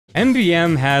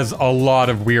MvM has a lot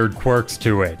of weird quirks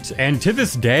to it, and to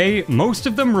this day, most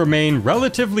of them remain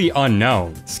relatively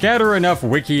unknown. Scatter enough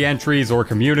wiki entries or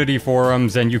community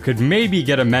forums and you could maybe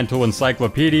get a mental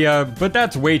encyclopedia, but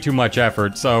that's way too much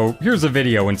effort, so here's a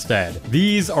video instead.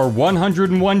 These are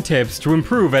 101 tips to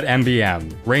improve at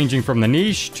MvM, ranging from the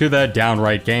niche to the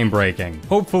downright game-breaking.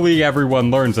 Hopefully everyone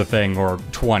learns a thing or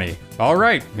 20.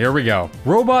 Alright, here we go.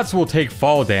 Robots will take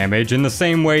fall damage in the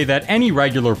same way that any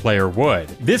regular player would.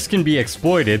 This can be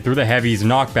exploited through the Heavy's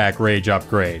knockback rage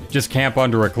upgrade. Just camp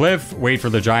under a cliff, wait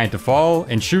for the giant to fall,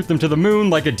 and shoot them to the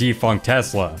moon like a defunct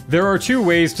Tesla. There are two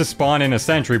ways to spawn in a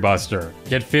sentry buster.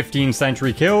 Get 15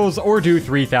 sentry kills or do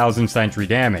 3000 sentry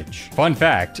damage. Fun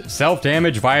fact,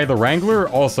 self-damage via the Wrangler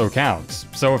also counts.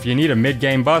 So if you need a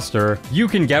mid-game buster, you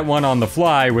can get one on the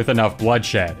fly with enough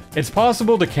bloodshed. It's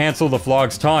possible to cancel the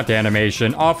Flog's taunt animation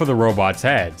off of the robot's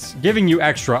heads, giving you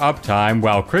extra uptime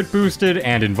while crit boosted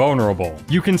and invulnerable.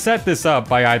 You can set this up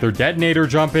by either detonator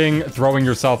jumping, throwing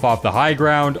yourself off the high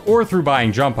ground, or through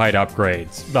buying jump height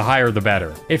upgrades. The higher the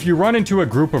better. If you run into a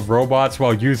group of robots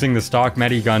while using the stock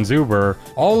Medigun's Uber,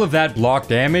 all of that block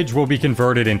damage will be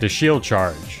converted into shield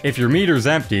charge. If your meter's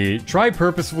empty, try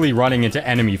purposefully running into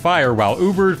enemy fire while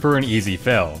Ubered for an easy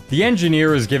fill. The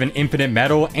engineer is given infinite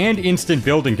metal and instant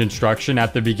building construction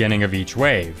at the beginning of each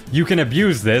wave. You can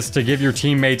abuse this to give your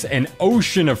teammates an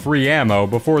ocean of free ammo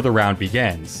before the round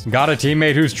begins. Got a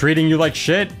teammate who's treating you like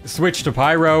shit? Switch to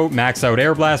Pyro, max out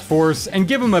Air Blast Force, and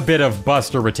give him a bit of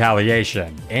buster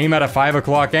retaliation. Aim at a 5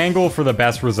 o'clock angle for the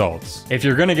best results. If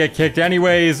you're gonna get kicked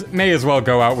anyways, may as well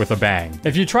go out with a bang.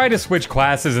 If you try to switch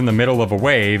classes in the middle of a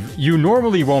wave, you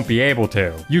normally won't be able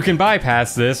to. You can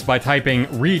bypass this by typing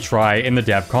retry in the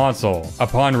dev console.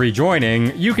 Upon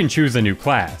rejoining, you can choose a new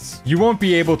class. You won't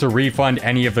be able to refund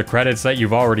any of the credits that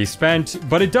you've already spent,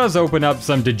 but it does open up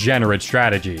some degenerate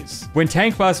strategies. When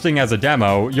tank busting as a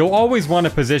demo, you'll always want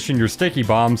to position your sticky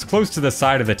bombs close to the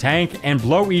side of the tank and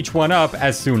blow each one up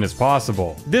as soon as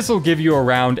possible. This will give you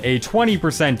around a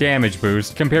 20% damage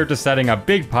boost compared to setting up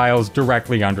big piles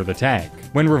directly under the tank.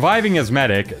 When reviving as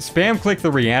medic, spam click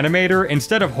the reanimator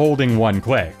instead of holding one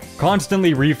click.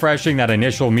 Constantly refreshing that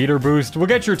initial meter boost will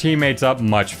get your teammates up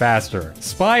much faster.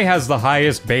 Spy has the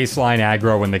highest baseline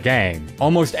aggro in the game.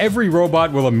 Almost every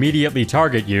robot will immediately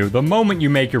target you the moment you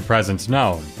make your presence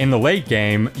known. In the late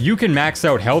game, you can max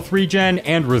out health regen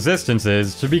and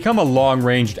resistances to become a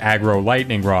long-ranged aggro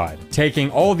lightning rod, taking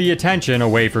all the attention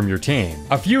away from your team.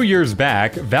 A few years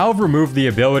back, Valve removed the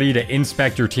ability to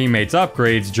inspect your teammates'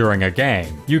 upgrades during a game.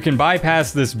 You can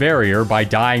bypass this barrier by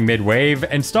dying mid-wave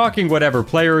and stalking whatever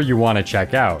player you want to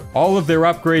check out. All of their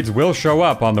upgrades will show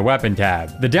up on the weapon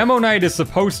tab. The Demo Knight is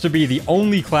supposed to be the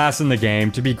only class in the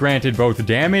game to be granted both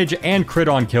damage and crit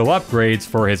on kill upgrades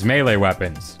for his melee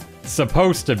weapons.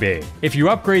 Supposed to be. If you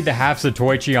upgrade the half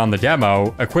Satoichi on the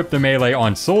demo, equip the melee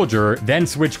on Soldier, then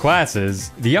switch classes,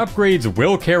 the upgrades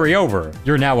will carry over.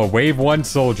 You're now a Wave 1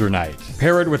 Soldier Knight.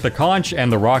 Pair it with the Conch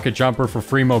and the Rocket Jumper for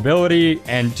free mobility,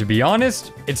 and to be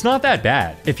honest, it's not that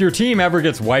bad. If your team ever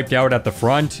gets wiped out at the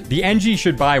front, the NG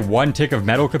should buy 1 tick of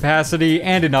metal capacity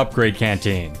and an upgrade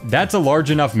canteen. That's a large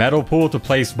enough metal pool to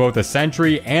place both a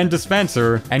sentry and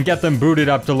dispenser and get them booted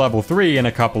up to level 3 in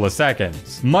a couple of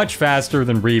seconds. Much faster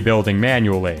than rebuilding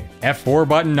manually. F4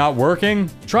 button not working?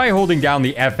 Try holding down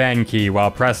the FN key while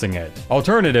pressing it.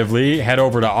 Alternatively, head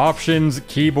over to Options,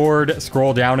 Keyboard,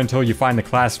 scroll down until you find the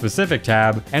class specific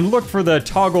tab, and look for the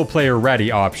Toggle Player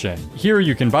Ready option. Here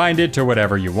you can bind it to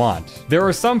whatever you want. There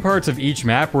are some parts of each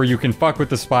map where you can fuck with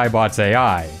the Spybot's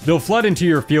AI. They'll flood into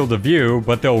your field of view,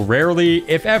 but they'll rarely,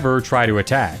 if ever, try to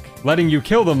attack, letting you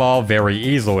kill them all very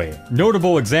easily.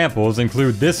 Notable examples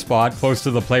include this spot close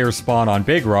to the player's spawn on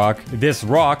Big Rock, this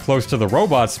rock close to the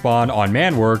robot spawn on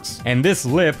Manworks, and this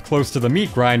lip close to the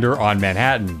meat grinder on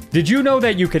Manhattan. Did you know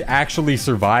that you could actually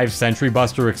survive Sentry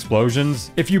Buster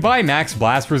explosions? If you buy max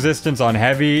blast resistance on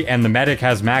Heavy and the medic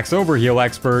has max overheal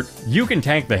expert, you can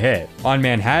tank the hit. On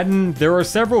Manhattan, there are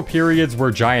several periods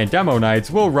where giant Demo Knights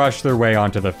will rush their way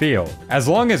onto the field. As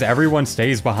long as everyone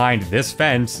stays behind this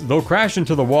fence, they'll crash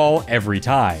into the wall every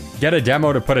time. Get a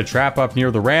demo to put a trap up near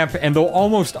the ramp and they'll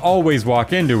almost always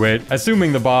walk into it,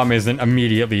 assuming the bomb isn't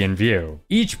immediately in view.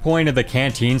 Each point of the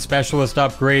Canteen Specialist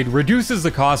upgrade reduces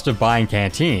the cost of buying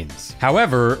canteens.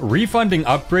 However, refunding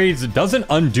upgrades doesn't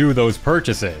undo those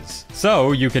purchases.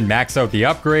 So you can max out the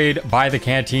upgrade, buy the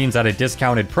canteens at a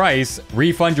discounted price,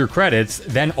 refund your credits,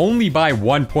 then only buy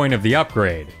 1 point of the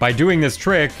upgrade. By doing this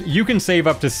trick, you can save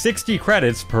up to 60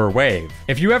 credits per wave.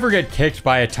 If you ever get kicked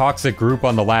by a toxic group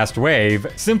on the last last wave,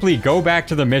 simply go back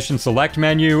to the mission select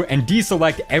menu and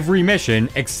deselect every mission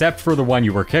except for the one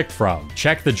you were kicked from.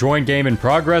 Check the join game in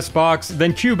progress box,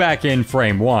 then queue back in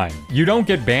frame 1. You don't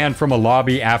get banned from a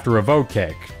lobby after a vote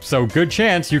kick, so good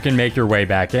chance you can make your way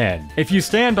back in. If you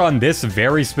stand on this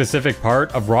very specific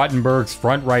part of Rottenberg's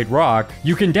front right rock,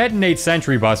 you can detonate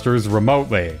sentry busters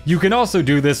remotely. You can also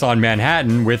do this on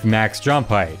Manhattan with max jump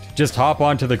height. Just hop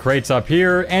onto the crates up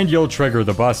here and you'll trigger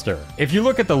the buster. If you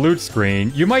look at the loot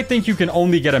screen, you might think you can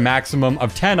only get a maximum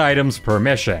of 10 items per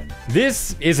mission.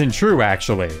 This isn't true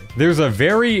actually. There's a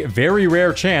very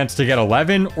rare chance to get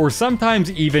 11 or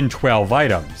sometimes even 12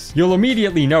 items. You'll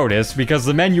immediately notice because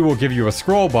the menu will give you a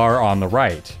scroll bar on the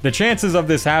right. The chances of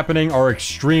this happening are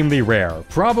extremely rare,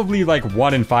 probably like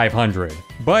 1 in 500.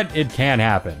 But it can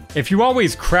happen. If you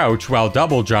always crouch while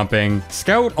double jumping,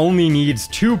 Scout only needs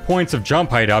 2 points of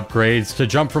jump height upgrades to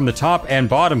jump from the top and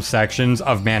bottom sections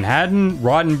of Manhattan,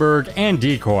 Rottenberg, and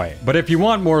Decoy. But if you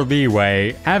want more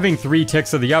leeway, having 3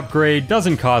 ticks of the upgrade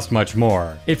doesn't cost much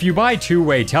more. If you buy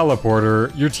two-way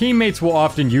teleporter, your teammates will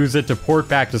often use it to port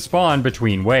back to spawn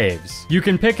between waves. You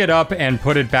can pick it up and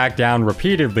put it back down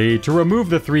repeatedly to remove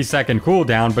the 3-second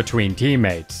cooldown between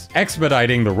teammates,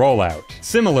 expediting the rollout.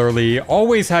 Similarly,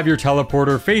 always have your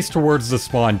teleporter face towards the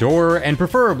spawn door and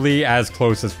preferably as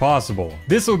close as possible.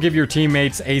 This will give your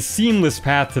teammates a seamless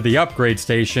path to the upgrade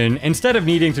station instead of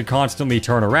needing to constantly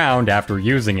turn around after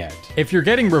using it. If you're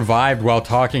getting revived while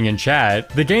talking in chat,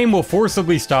 the game will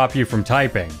forcibly stop you from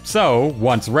typing. So,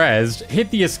 once rezzed,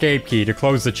 hit the escape key to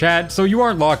close the chat so you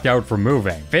aren't locked out from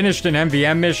moving. Finished an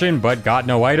MvM mission but got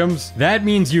no items? That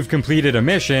means you've completed a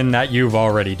mission that you've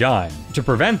already done. To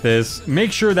prevent this,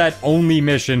 make sure that only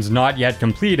missions not yet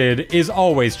completed is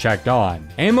always checked on.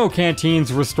 Ammo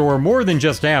canteens restore more than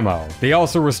just ammo. They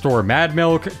also restore Mad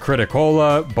Milk,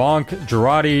 Criticola, Bonk,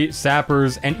 Girardi,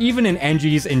 Sappers, and even an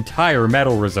Engie's entire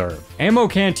metal reserve. Ammo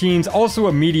canteens also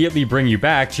immediately bring you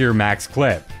back to your max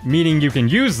clip, meaning you can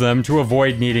use them to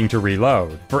avoid needing to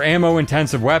reload. For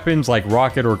ammo-intensive weapons like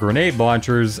rocket or grenade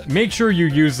launchers, make sure you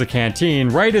use the canteen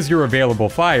right as your available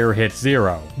fire hits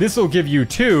 0. This will give you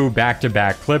 2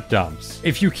 back-to-back clip dumps.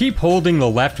 If you keep holding the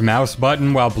left mouse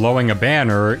button while blowing a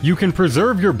banner, you can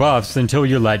preserve your buffs until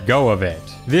you let go of it.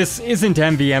 This isn't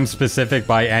MvM specific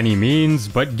by any means,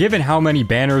 but given how many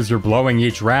banners you're blowing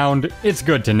each round, it's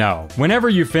good to know. Whenever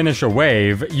you finish a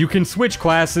wave, you can switch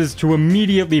classes to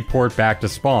immediately port back to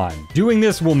spawn. Doing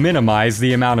this will minimize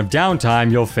the amount of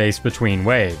downtime you'll face between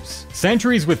waves.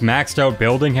 Sentries with maxed out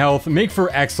building health make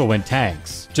for excellent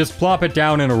tanks. Just plop it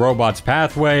down in a robot's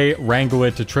pathway, wrangle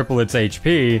it to triple its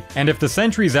HP, and if the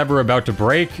sentry's ever about to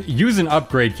break, use an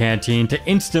upgrade canteen to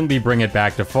instantly bring it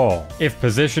back to full. If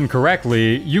positioned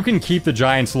correctly, you can keep the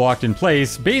giants locked in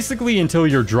place basically until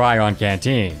you're dry on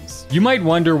canteens. You might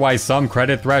wonder why some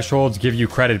credit thresholds give you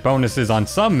credit bonuses on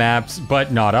some maps,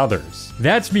 but not others.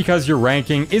 That's because your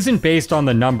ranking isn't based on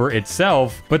the number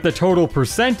itself, but the total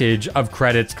percentage of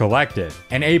credits collected.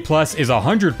 An A+ is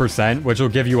 100%, which will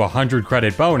give you a 100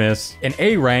 credit bonus, an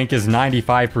A rank is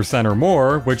 95% or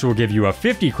more, which will give you a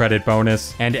 50 credit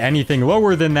bonus, and anything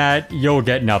lower than that, you'll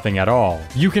get nothing at all.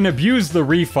 You can abuse the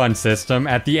refund system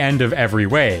at the end of every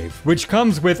wave, which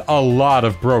comes with a lot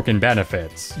of broken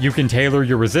benefits. You can tailor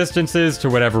your resistances to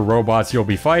whatever robots you'll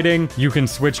be fighting, you can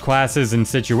switch classes in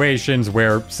situations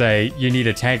where, say, you need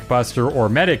a tank buster or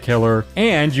medic killer,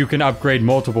 and you can upgrade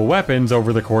multiple weapons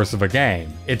over the course of a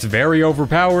game. It's very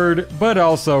overpowered, but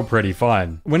also pretty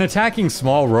fun. When attacking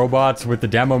small robots with the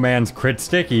Demo Man's crit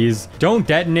stickies, don't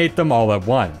detonate them all at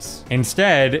once.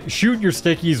 Instead, shoot your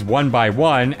stickies one by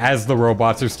one as the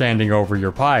robots are standing over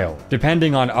your pile.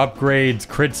 Depending on upgrades,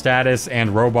 crit status,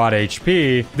 and robot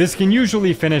HP, this can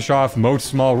usually finish off most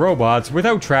small robots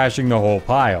without trashing the whole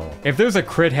pile. If there's a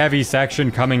crit heavy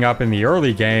section coming up in the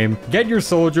early game, get your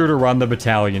soldier to run the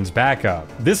battalion's backup.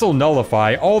 This'll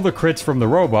nullify all the crits from the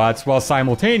robots while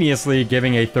simultaneously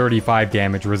giving a 35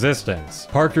 damage resistance.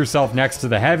 Park yourself next to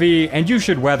the heavy, and you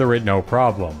should weather it no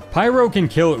problem. Pyro can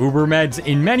kill Ubermeds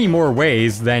in many more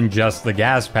ways than just the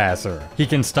gas passer. He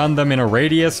can stun them in a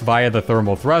radius via the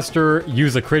thermal thruster,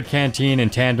 use a crit canteen in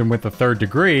tandem with the 3rd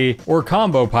degree, or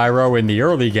combo Pyro in the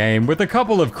early game with a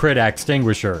couple of crit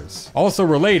extinguishers. Also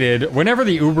related, whenever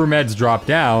the Ubermeds drop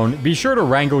down, be sure to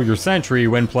wrangle your sentry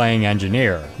when playing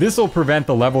engineer. This will prevent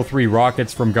the level 3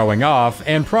 rockets from going off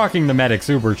and proccing the medic's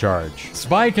Ubercharge.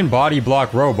 Spy can body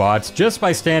block robots just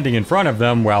by standing in front of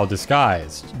them while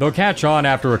disguised. They'll catch on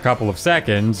after a couple of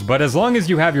seconds, but as long as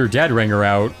you have your dead ringer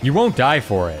out, you won't die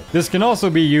for it. This can also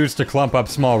be used to clump up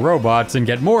small robots and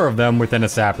get more of them within a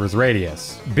sapper's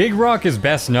radius. Big Rock is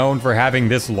best known for having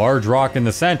this large rock in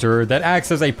the center that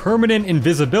acts as a permanent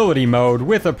invisibility mode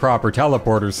with a proper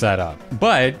teleporter setup.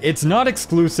 But it's not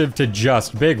exclusive to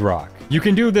just Big Rock. You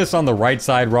can do this on the right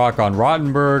side rock on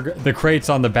Rottenberg, the crates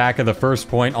on the back of the first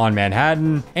point on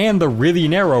Manhattan, and the really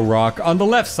narrow rock on the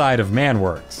left side of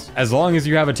Manworks. As long as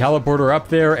you have a teleporter up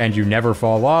there and you never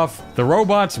fall off, the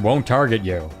robots won't target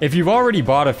you. If you've already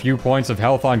bought a few points of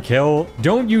health on kill,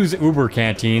 don't use Uber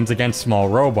canteens against small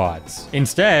robots.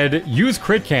 Instead, use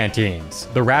crit canteens.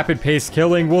 The rapid pace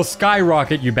killing will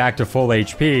skyrocket you back to full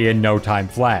HP in no time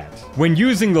flat. When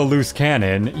using the loose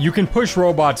cannon, you can push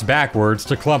robots backwards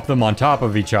to clump them on top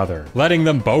of each other, letting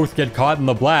them both get caught in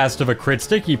the blast of a crit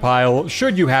sticky pile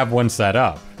should you have one set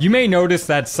up. You may notice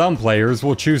that some players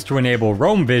will choose to enable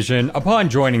roam vision upon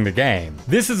joining the game.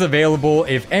 This is available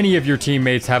if any of your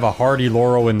teammates have a hardy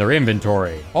laurel in their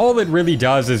inventory. All it really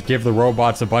does is give the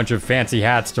robots a bunch of fancy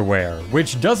hats to wear,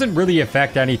 which doesn't really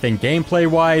affect anything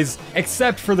gameplay-wise,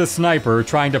 except for the sniper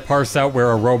trying to parse out where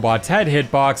a robot's head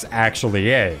hitbox actually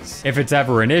is. If it's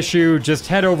ever an issue, just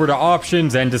head over to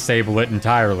options and disable it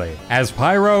entirely. As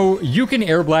Pyro, you can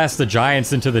airblast the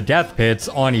giants into the death pits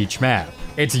on each map.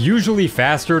 It's usually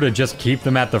faster to just keep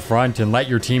them at the front and let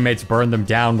your teammates burn them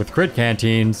down with crit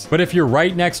canteens, but if you're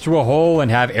right next to a hole and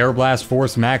have air blast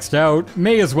force maxed out,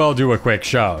 may as well do a quick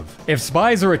shove. If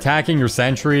spies are attacking your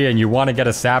sentry and you want to get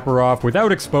a sapper off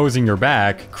without exposing your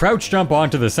back, crouch jump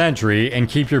onto the sentry and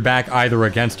keep your back either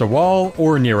against a wall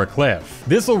or near a cliff.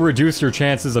 This will reduce your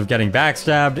chances of getting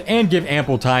backstabbed and give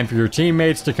ample time for your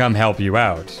teammates to come help you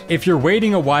out. If you're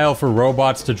waiting a while for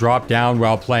robots to drop down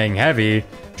while playing heavy,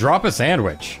 drop a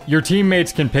sandwich. Your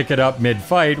teammates can pick it up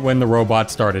mid-fight when the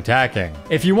robots start attacking.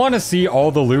 If you want to see all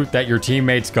the loot that your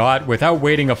teammates got without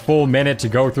waiting a full minute to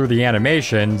go through the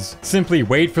animations, simply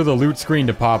wait for the loot screen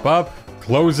to pop up,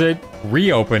 close it,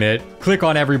 reopen it, click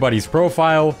on everybody's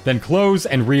profile, then close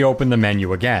and reopen the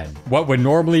menu again. What would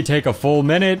normally take a full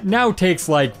minute now takes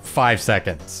like 5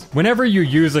 seconds. Whenever you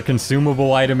use a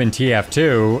consumable item in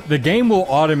TF2, the game will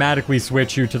automatically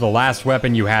switch you to the last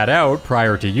weapon you had out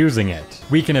prior to using it.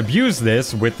 We can abuse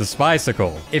this with the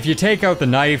Spicicle. If you take out the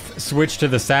knife, switch to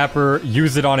the sapper,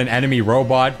 use it on an enemy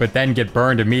robot but then get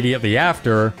burned immediately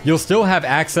after, you'll still have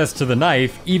access to the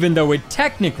knife even though it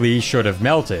technically should have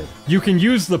melted. You can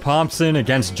use the Thompson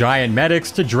against giant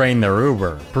medics to drain their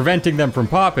Uber, preventing them from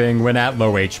popping when at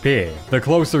low HP. The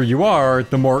closer you are,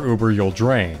 the more Uber you'll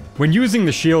drain. When using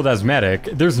the shield as medic,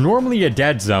 there's normally a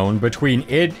dead zone between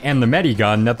it and the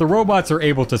medigun that the robots are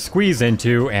able to squeeze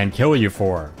into and kill you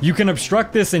for. You can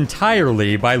obstruct this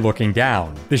entirely by looking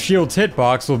down. The shield's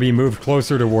hitbox will be moved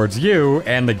closer towards you,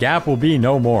 and the gap will be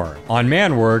no more. On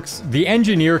Manworks, the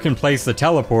engineer can place the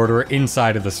teleporter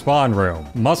inside of the spawn room.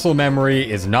 Muscle memory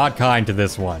is not kind to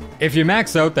this one. If you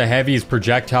max out the heavy's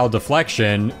projectile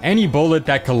deflection, any bullet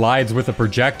that collides with a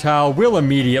projectile will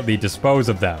immediately dispose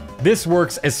of them. This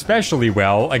works especially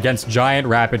well against giant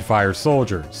rapid-fire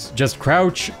soldiers. Just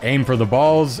crouch, aim for the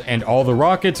balls, and all the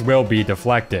rockets will be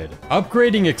deflected.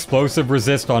 Upgrading explosive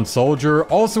resist on soldier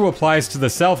also applies to the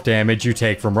self-damage you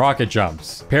take from rocket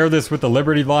jumps. Pair this with the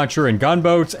Liberty Launcher and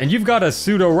gunboats, and you've got a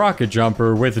pseudo-rocket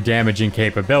jumper with damaging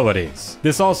capabilities.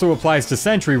 This also applies to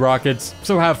sentry rockets,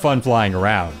 so have fun flying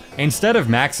around. Instead of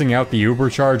maxing out the Uber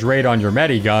charge rate on your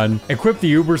medigun, equip the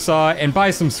Uber Saw and buy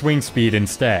some swing speed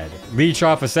instead. Leech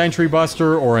off a sentry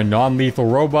buster or a non-lethal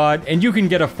robot, and you can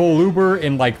get a full Uber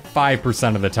in like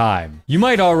 5% of the time. You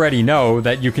might already know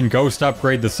that you can ghost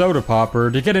upgrade the soda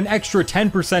popper to get an extra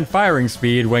 10% firing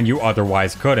speed when you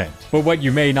otherwise couldn't. But what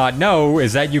you may not know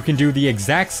is that you can do the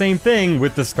exact same thing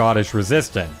with the Scottish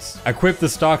Resistance. Equip the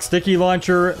stock sticky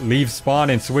launcher, leave spawn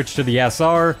and switch to the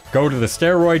SR, go to the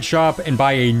steroid shop and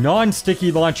buy a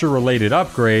non-sticky launcher related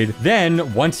upgrade,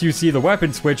 then once you see the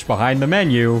weapon switch behind the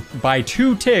menu, buy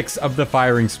 2 ticks of the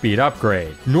firing speed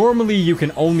upgrade. Normally you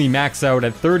can only max out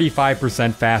at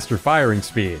 35% faster firing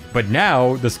speed, but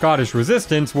now the Scottish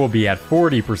Resistance will be at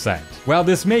 40%. While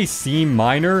this may seem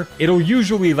minor, it'll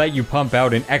usually let you pump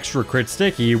out an extra crit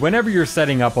sticky whenever you're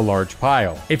setting up a large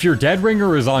pile. If your Dead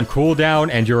Ringer is on cooldown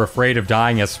and you're afraid of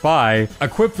dying as spy,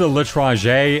 equip the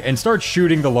L'Étranger and start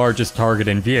shooting the largest target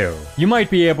in view. You might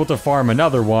be able to farm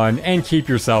another one and keep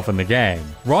yourself in the game.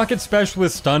 Rocket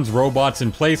Specialist stuns robots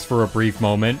in place for a brief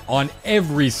moment on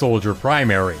every soldier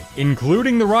primary,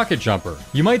 including the rocket jumper.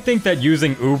 You might think that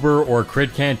using Uber or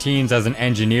crit canteens as an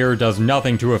engineer does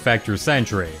nothing to affect your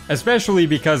sentry, especially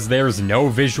because there's no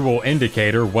visual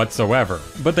indicator whatsoever.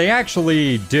 But they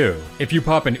actually do. If you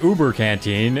pop an Uber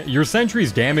canteen, your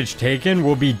sentry's damage taken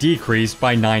will be decreased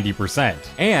by 90%.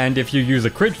 And if you use a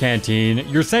crit canteen,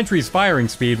 your sentry's firing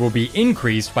speed will be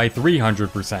increased by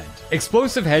 300%.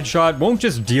 Explosive Headshot won't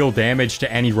just deal damage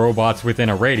to any robots within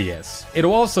a radius,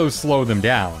 it'll also slow them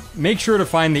down. Make sure to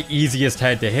find the easiest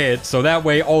head to hit so that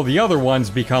way all the other ones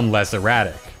become less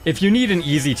erratic. If you need an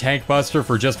easy tank buster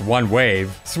for just one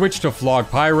wave, switch to Flog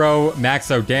Pyro,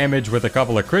 max out damage with a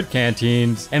couple of crit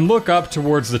canteens, and look up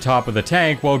towards the top of the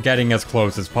tank while getting as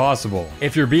close as possible.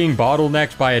 If you're being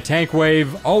bottlenecked by a tank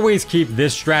wave, always keep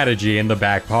this strategy in the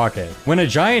back pocket. When a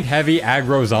giant heavy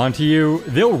aggro's onto you,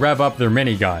 they'll rev up their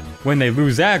minigun. When they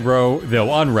lose aggro, they'll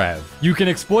unrev. You can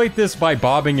exploit this by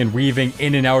bobbing and weaving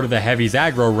in and out of the heavy's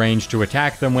aggro range to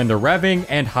attack them when they're revving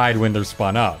and hide when they're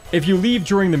spun up. If you leave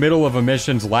during the middle of a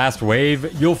mission's last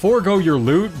wave, you'll forego your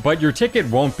loot, but your ticket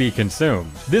won't be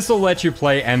consumed. This'll let you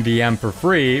play MvM for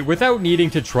free without needing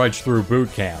to trudge through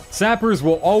boot camp. Sappers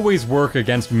will always work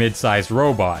against mid-sized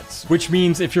robots, which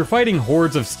means if you're fighting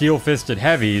hordes of steel-fisted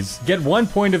heavies, get 1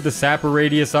 point of the Sapper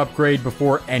radius upgrade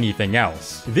before anything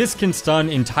else. This can stun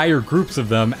entire groups of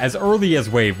them as early as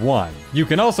wave 1. You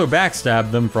can also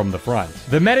backstab them from the front.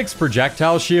 The medic's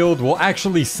projectile shield will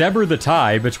actually sever the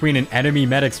tie between an enemy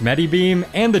medic's medibeam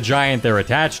and the giant they're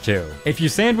attached to. If you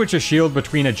sandwich a shield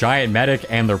between a giant medic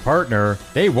and their partner,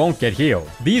 they won't get healed.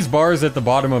 These bars at the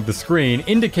bottom of the screen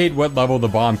indicate what level the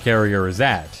bomb carrier is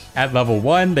at. At level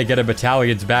 1, they get a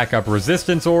battalion's backup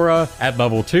resistance aura, at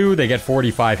level 2, they get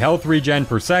 45 health regen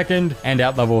per second, and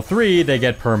at level 3, they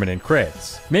get permanent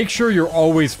crits. Make sure you're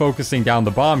always focusing down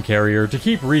the bomb carrier to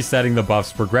keep resetting the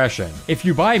buff's progression. If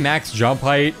you buy max jump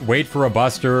height, wait for a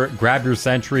buster, grab your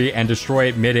sentry, and destroy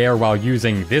it midair while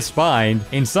using this bind,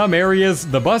 in some areas,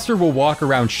 the buster will walk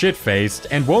around shit-faced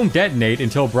and won't detonate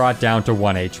until brought down to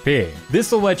 1 HP.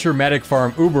 This'll let your medic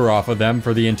farm Uber off of them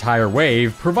for the entire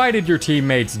wave, provided your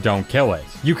teammates don't kill it.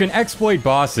 You can exploit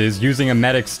bosses using a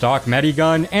medic's stock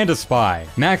medigun and a spy.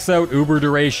 Max out Uber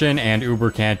duration and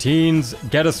Uber canteens,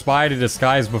 get a spy to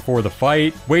disguise before the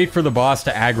fight, wait for the boss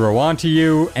to aggro onto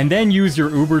you, and then use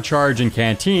your Uber charge and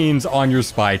canteens on your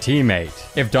spy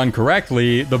teammate. If done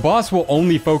correctly, the boss will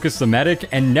only focus the medic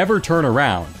and never turn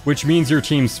around, which means your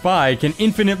team's spy can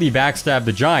infinitely backstab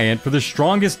the giant for the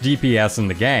strongest DPS in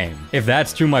the game. If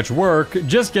that's too much work,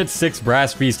 just get 6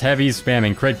 Brass Beast heavies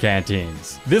spamming crit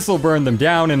canteens. This'll burn them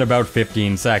down in about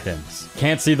 15 seconds.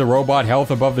 Can't see the robot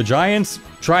health above the giants?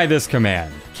 Try this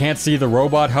command. Can't see the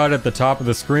robot HUD at the top of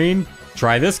the screen?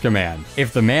 Try this command.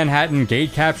 If the Manhattan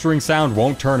gate capturing sound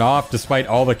won't turn off despite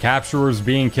all the capturers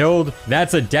being killed,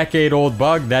 that's a decade-old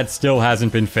bug that still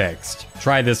hasn't been fixed.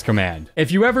 Try this command.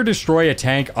 If you ever destroy a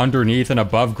tank underneath an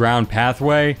above-ground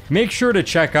pathway, make sure to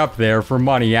check up there for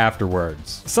money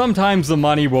afterwards. Sometimes the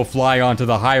money will fly onto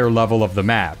the higher level of the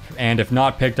map, and if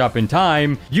not picked up in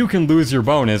time, you can lose your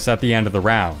bonus at the end of the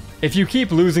round. If you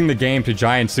keep losing the game to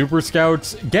giant super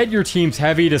scouts, get your team's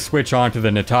heavy to switch onto the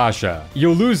Natasha.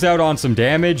 You'll lose out on some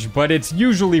damage, but it's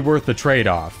usually worth the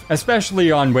trade-off,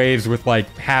 especially on waves with like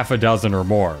half a dozen or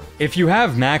more. If you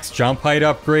have max jump height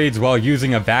upgrades while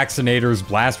using a Vaccinator's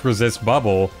blast resist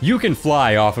bubble, you can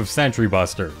fly off of sentry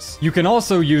busters. You can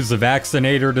also use the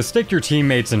Vaccinator to stick your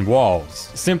teammates in walls.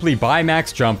 Simply buy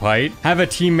max jump height, have a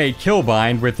teammate kill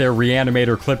bind with their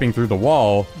reanimator clipping through the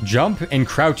wall, jump and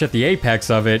crouch at the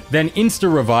apex of it, then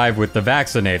insta-revive with the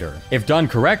Vaccinator. If done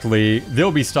correctly,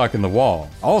 they'll be stuck in the wall.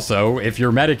 Also, if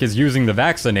your medic is using the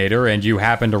Vaccinator and you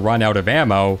happen to run out of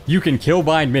ammo, you can kill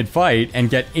bind mid-fight and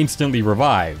get instantly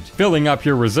revived, filling up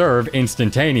your reserve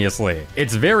instantaneously.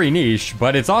 It's very niche,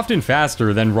 but it's often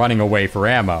faster than running away for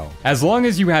ammo. As long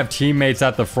as you have teammates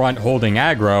at the front holding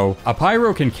aggro, a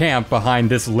pyro can camp behind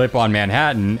this lip on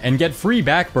Manhattan and get free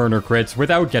backburner crits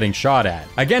without getting shot at.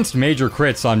 Against major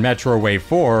crits on Metro Wave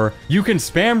 4, you can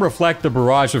spam reflect the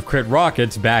barrage of crit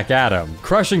rockets back at him,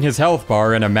 crushing his health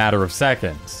bar in a matter of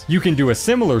seconds. You can do a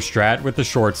similar strat with the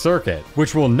short circuit,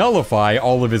 which will nullify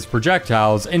all of his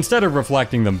projectiles instead of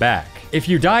reflecting them back. If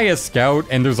you die as scout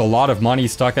and there's a lot of money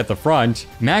stuck at the front,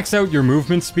 max out your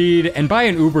movement speed and buy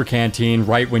an Uber canteen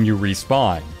right when you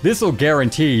respawn. This'll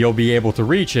guarantee you'll be able to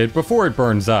reach it before it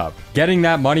burns up. Getting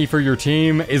that money for your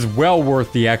team is well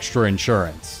worth the extra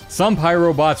insurance. Some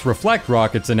pyrobots reflect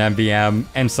rockets in MvM,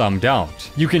 and some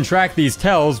don't. You can track these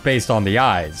tells based on the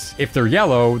eyes. If they're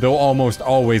yellow, they'll almost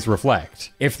always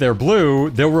reflect. If they're blue,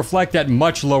 they'll reflect at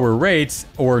much lower rates,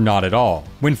 or not at all.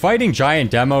 When fighting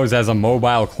giant demos as a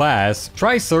mobile class,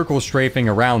 try circle strafing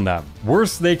around them.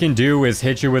 Worst they can do is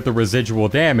hit you with the residual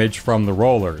damage from the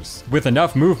rollers. With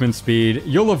enough movement speed,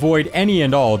 you'll avoid any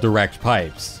and all direct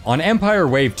pipes. On Empire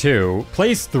Wave 2,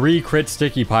 place 3 crit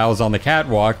sticky piles on the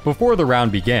catwalk before the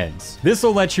round begins. This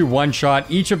will let you one-shot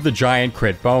each of the giant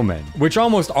crit bowmen, which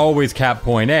almost always cap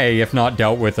point A if not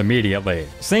dealt with immediately.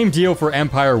 Same deal for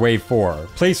Empire Wave 4.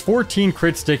 Place 14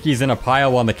 crit stickies in a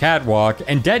pile on the catwalk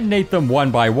and detonate them one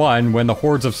by one when the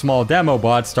hordes of small demo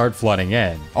bots start flooding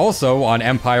in. Also, on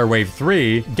Empire Wave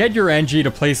 3, get your NG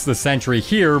to place the sentry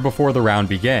here before the round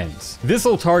begins. This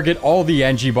will target all the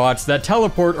NG bots that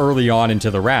teleport early on into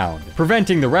the round,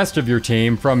 preventing the rest of your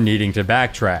team from needing to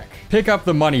backtrack. Pick up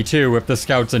the money too if the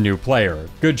scout's a new player.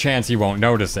 Good chance he won't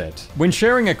notice it. When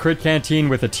sharing a crit canteen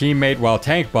with a teammate while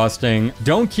tank busting,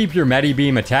 don't keep your medi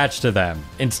beam attached to them.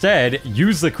 Instead,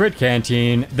 use the crit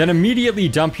canteen, then immediately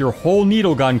dump your whole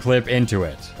needle gun clip into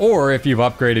it. Or if you've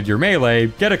upgraded your melee,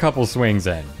 get a couple swings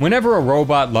in. Whenever a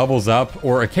robot levels up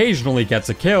or occasionally gets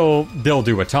a kill, they'll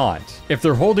do a taunt. If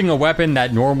they're holding a weapon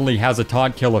that normally has a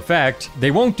taunt kill effect,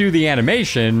 they won't do the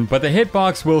animation, but the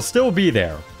hitbox will still be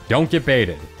there. Don't get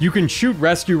baited. You can shoot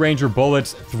Rescue Ranger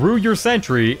bullets through your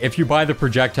sentry if you buy the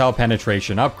projectile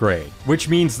penetration upgrade, which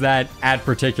means that, at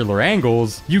particular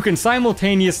angles, you can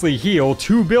simultaneously heal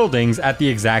 2 buildings at the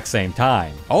exact same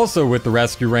time. Also with the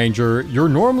Rescue Ranger, you're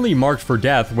normally marked for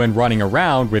death when running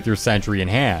around with your sentry in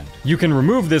hand. You can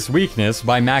remove this weakness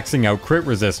by maxing out crit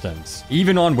resistance.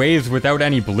 Even on waves without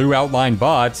any blue outline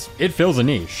bots, it fills a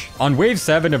niche. On Wave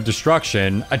 7 of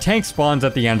Destruction, a tank spawns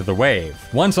at the end of the wave.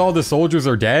 Once all the soldiers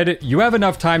are dead, you have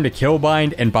enough time to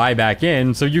killbind and buy back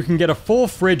in so you can get a full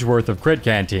fridge worth of crit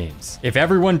canteens. If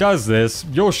everyone does this,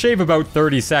 you'll shave about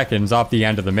 30 seconds off the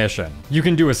end of the mission. You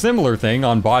can do a similar thing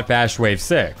on Bot Bash Wave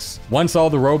 6. Once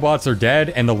all the robots are dead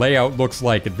and the layout looks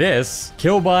like this,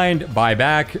 killbind, buy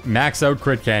back, max out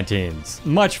crit canteens.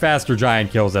 Much faster giant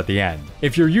kills at the end.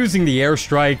 If you're using the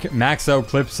airstrike, max out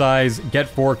clip size, get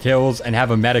 4 kills, and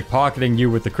have a medic pocketing you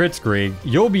with the crit screen,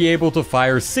 you'll be able to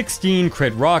fire 16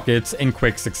 crit rockets in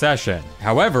quick succession.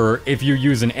 However, if you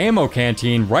use an ammo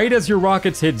canteen right as your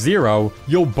rockets hit 0,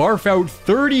 you'll barf out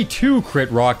 32 crit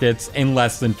rockets in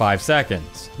less than 5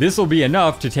 seconds. This will be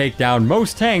enough to take down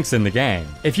most tanks in the game.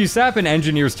 If you sap an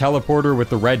engineer's teleporter with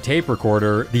the red tape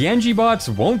recorder, the NG bots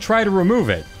won't try to remove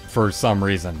it, for some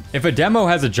reason. If a demo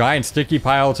has a giant sticky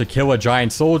pile to kill a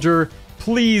giant soldier,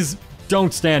 please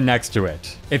don't stand next to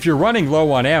it. If you're running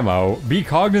low on ammo, be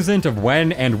cognizant of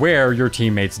when and where your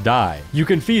teammates die. You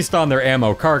can feast on their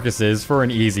ammo carcasses for an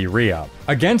easy re-up.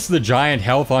 Against the giant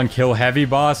health on kill heavy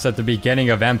boss at the beginning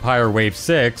of Empire Wave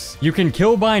 6, you can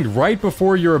killbind right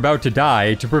before you're about to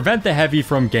die to prevent the heavy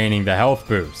from gaining the health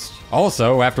boost.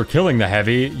 Also, after killing the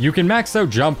heavy, you can max out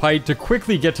jump height to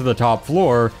quickly get to the top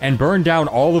floor and burn down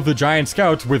all of the giant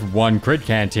scouts with 1 crit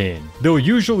canteen. They'll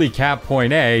usually cap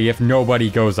point A if nobody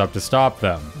goes up to stop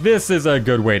them. This is a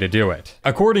good way to do it.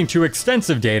 According to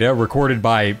extensive data recorded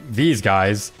by these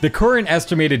guys, the current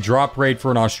estimated drop rate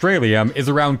for an Australium is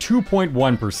around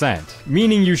 2.1%,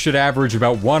 meaning you should average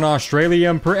about 1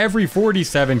 Australium per every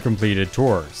 47 completed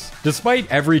tours.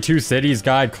 Despite every 2 cities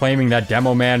guide claiming that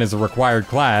Demo Man is a required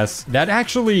class, that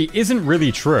actually isn't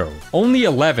really true. Only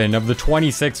 11 of the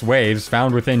 26 waves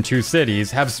found within 2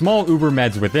 cities have small uber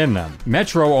meds within them.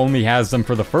 Metro only has them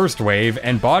for the first wave,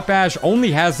 and Bot Bash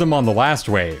only has them on the last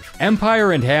wave.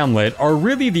 Empire and Hamlet are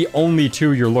really the only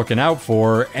 2 you're looking out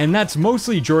for, and that's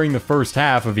mostly during the first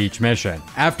half of each mission.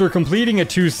 After completing a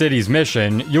 2 cities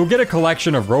mission, you'll get a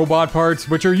collection of robot parts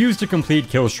which are used to complete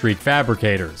killstreak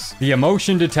fabricators. The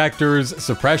emotion detectors,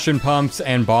 suppression pumps,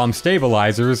 and bomb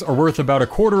stabilizers are worth about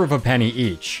 1/4 of a penny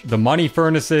each. The money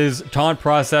furnaces, taunt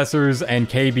processors, and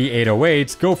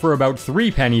KB808s go for about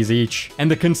 3 pennies each, and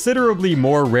the considerably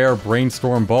more rare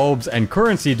brainstorm bulbs and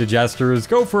currency digesters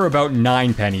go for about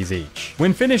 9 pennies each.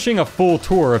 When finishing a full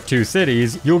tour of 2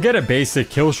 cities, you'll get a basic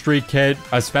killstreak kit,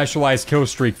 a specialized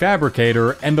killstreak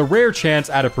fabricator, and the rare chance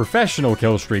at a professional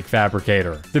killstreak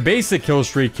fabricator. The basic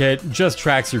killstreak kit just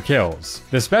tracks your kills.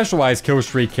 The specialized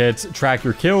killstreak kits track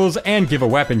your kills and give a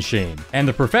weapon sheen, and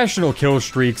the professional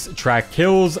killstreaks track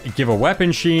kills, give a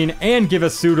weapon sheen, and give a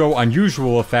pseudo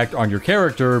unusual effect on your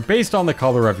character based on the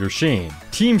color of your sheen.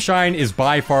 Team Shine is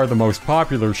by far the most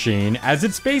popular sheen, as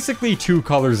it's basically 2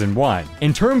 colors in one.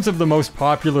 In terms of the most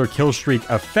popular killstreak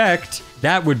effect,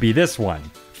 that would be this one.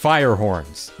 Fire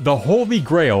horns, the holy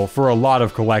grail for a lot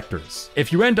of collectors.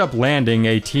 If you end up landing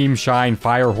a Team Shine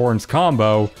fire horns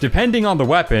combo, depending on the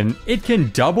weapon, it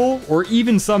can double or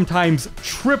even sometimes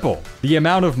triple the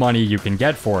amount of money you can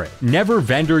get for it. Never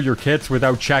vendor your kits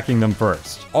without checking them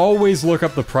first. Always look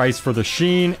up the price for the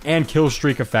sheen and kill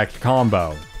streak effect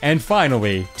combo. And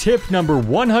finally, tip number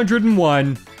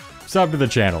 101, sub to the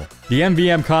channel. The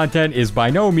MvM content is by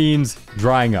no means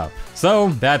drying up. So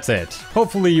that's it.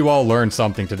 Hopefully you all learned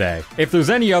something today. If there's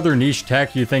any other niche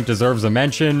tech you think deserves a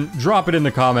mention, drop it in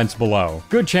the comments below.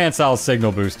 Good chance I'll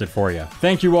signal boost it for you.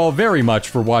 Thank you all very much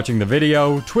for watching the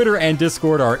video. Twitter and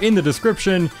Discord are in the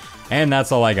description, and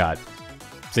that's all I got.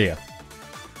 See ya.